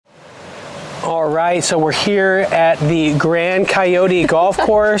All right, so we're here at the Gran Coyote golf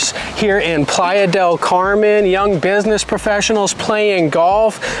course here in Playa del Carmen. Young business professionals playing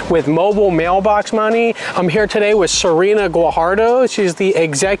golf with mobile mailbox money. I'm here today with Serina GUAJARDO. She's the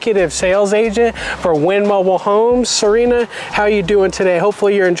executive sales agent for Win Mobile Homes. Serina, how are you doing today?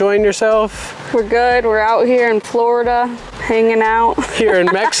 Hopefully you're enjoying yourself. We're good. We're out here in Florida, hanging out. Here in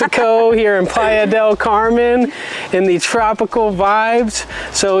Mexico, here in Playa del Carmen, in the tropical vibes.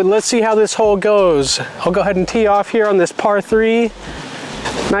 So let's see how this hole goes. I'll go ahead and tee off here on this par 3.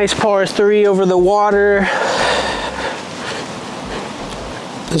 Nice par 3 over the water.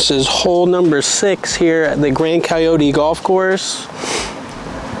 This is hole number 6 here at the Gran Coyote golf course.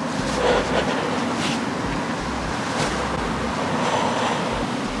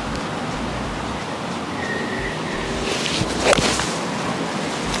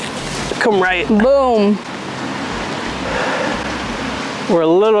 Come right. Boom. We're a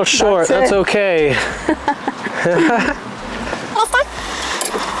little short. That's okay.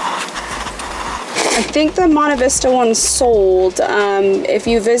 I think the Monte Vista one's sold. If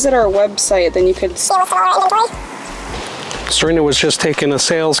you visit our website, then you could see what's in our inventory. Serina was just taking a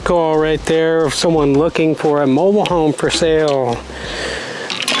sales call right there of someone looking for a mobile home for sale.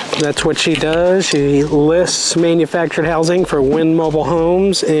 That's what she does. She lists manufactured housing for Win Mobile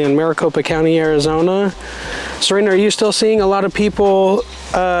Homes in Maricopa County, Arizona. Serina, are you still seeing a lot of people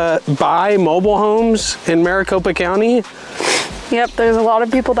buy mobile homes in Maricopa County? Yep, there's a lot of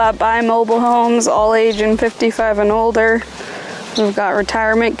people that buy mobile homes, all aging 55 and older. We've got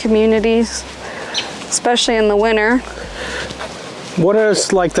retirement communities, especially in the winter. What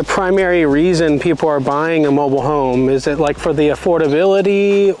is like the primary reason people are buying a mobile home? Is it like for the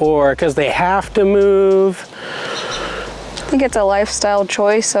affordability or because they have to move? I think it's a lifestyle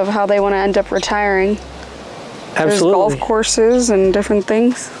choice of how they want to end up retiring. Absolutely. There's golf courses and different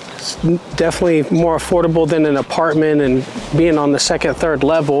things. It's definitely more affordable than an apartment and being on the second, third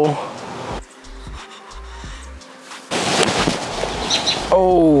level.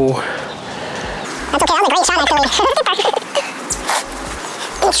 Oh. That's okay, that was a great shot actually.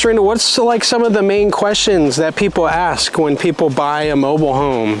 Serina, what's like some of the main questions that people ask when people buy a mobile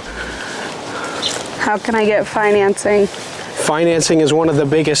home? How can I get financing? Financing is one of the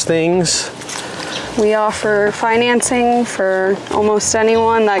biggest things. We offer financing for almost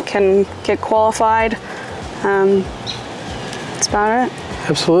anyone that can get qualified. That's about it.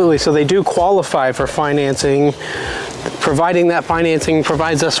 Absolutely. So they do qualify for financing. Providing that financing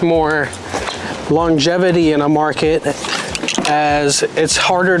provides us more longevity in a market as it's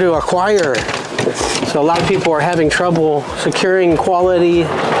harder to acquire. So a lot of people are having trouble securing quality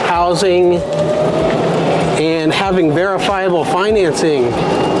housing and having verifiable financing.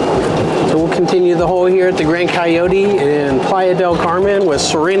 So we'll continue the hole here at the Gran Coyote in Playa del Carmen with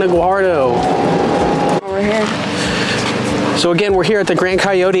Serina GUAJARDO. Over here. So again, we're here at the Gran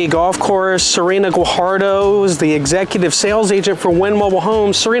Coyote golf course. Serina GUAJARDO is the executive sales agent for Win Mobile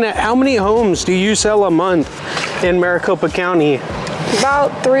Homes. Serina, how many homes do you sell a month in Maricopa County?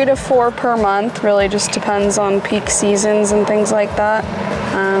 About 3 to 4 per month. Really just depends on peak seasons and things like that.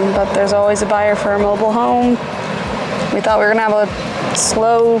 But there's always a buyer for a mobile home. We thought we were gonna have a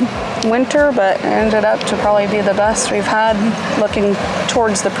slow winter, but it ended up to probably be the best we've had looking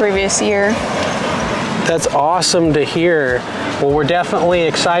towards the previous year. That's awesome to hear. Well, we're definitely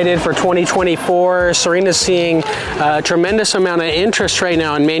excited for 2024. Serina's seeing a tremendous amount of interest right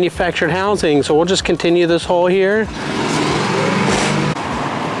now in manufactured housing, so we'll just continue this hole here.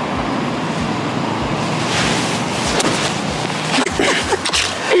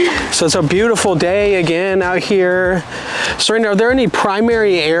 So it's a beautiful day again out here. Serina, are there any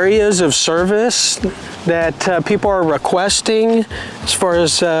primary areas of service that people are requesting as far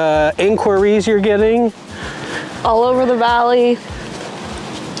as inquiries you're getting? All over the valley.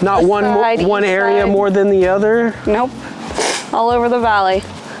 Not one area more than the other? Nope. All over the valley.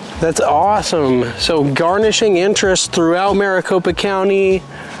 That's awesome. So garnishing interest throughout Maricopa County.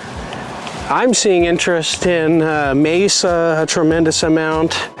 I'm seeing interest in Mesa a tremendous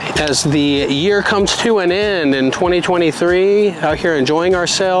amount. As the year comes to an end in 2023, out here enjoying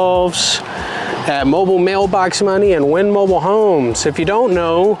ourselves at Mobile Mailbox Money and Win Mobile Homes. If you don't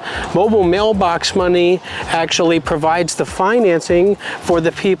know, Mobile Mailbox Money actually provides the financing for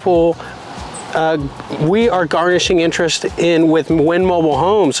the people we are garnishing interest in with Win Mobile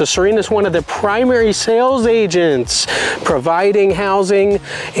Homes. So Serina's one of the primary sales agents providing housing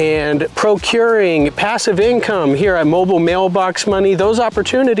and procuring passive income here at Mobile Mailbox Money. Those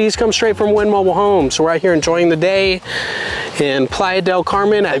opportunities come straight from Win Mobile Homes. So we're out here enjoying the day in Playa del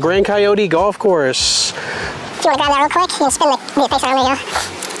Carmen at Gran Coyote Golf Course. Do you want to grab that real quick? You can spin the face around there.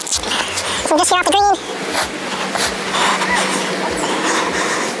 Some just here off the green.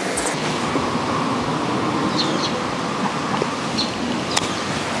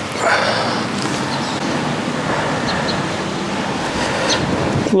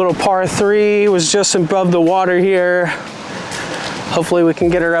 Little par 3 was just above the water here. Hopefully we can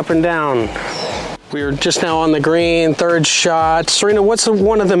get her up and down. We are just now on the green, third shot. Serina, what's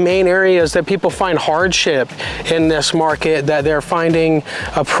one of the main areas that people find hardship in this market, that they're finding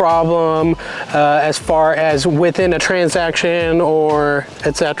a problem as far as within a transaction or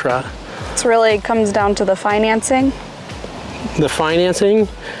etc.? It really comes down to the financing. The financing?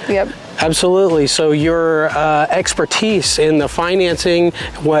 Yep. Absolutely. So your expertise in the financing,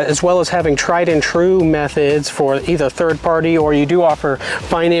 as well as having tried and true methods for either third party, or you do offer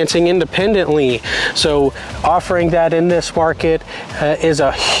financing independently. So offering that in this market is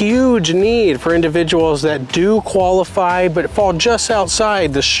a huge need for individuals that do qualify but fall just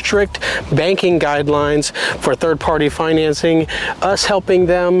outside the strict banking guidelines for third party financing. Us helping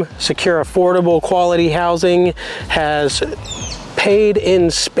them secure affordable quality housing has paid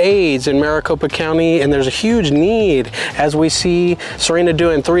in spades in Maricopa County, and there's a huge need as we see Serina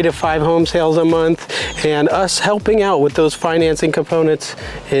doing 3 to 5 home sales a month, and us helping out with those financing components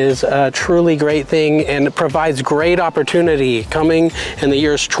is a truly great thing, and it provides great opportunity coming in the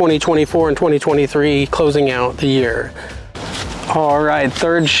years 2024 and 2023, closing out the year. All right,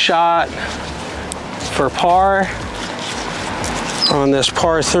 third shot for par on this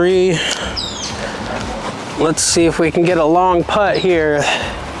par 3. Let's see if we can get a long putt here.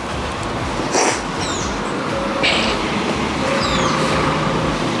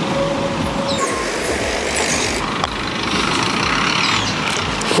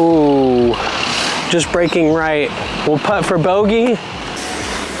 Ooh, just breaking right. We'll putt for bogey.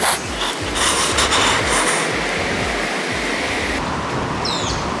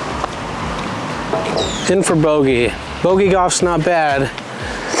 In for bogey. Bogey golf's not bad.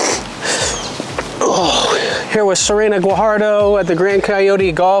 Here with Serina GUAJARDO at the Gran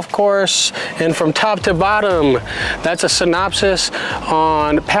Coyote golf course, and from top to bottom, that's a synopsis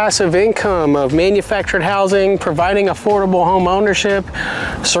on passive income of manufactured housing, providing affordable home ownership.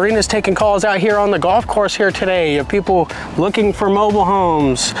 Serina's taking calls out here on the golf course here today of people looking for mobile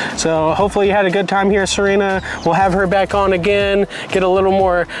homes. So hopefully you had a good time here, Serina. We'll have her back on again, get a little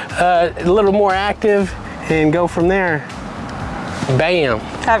more active, and go from there. Bam.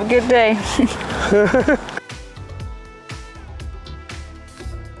 Have a good day.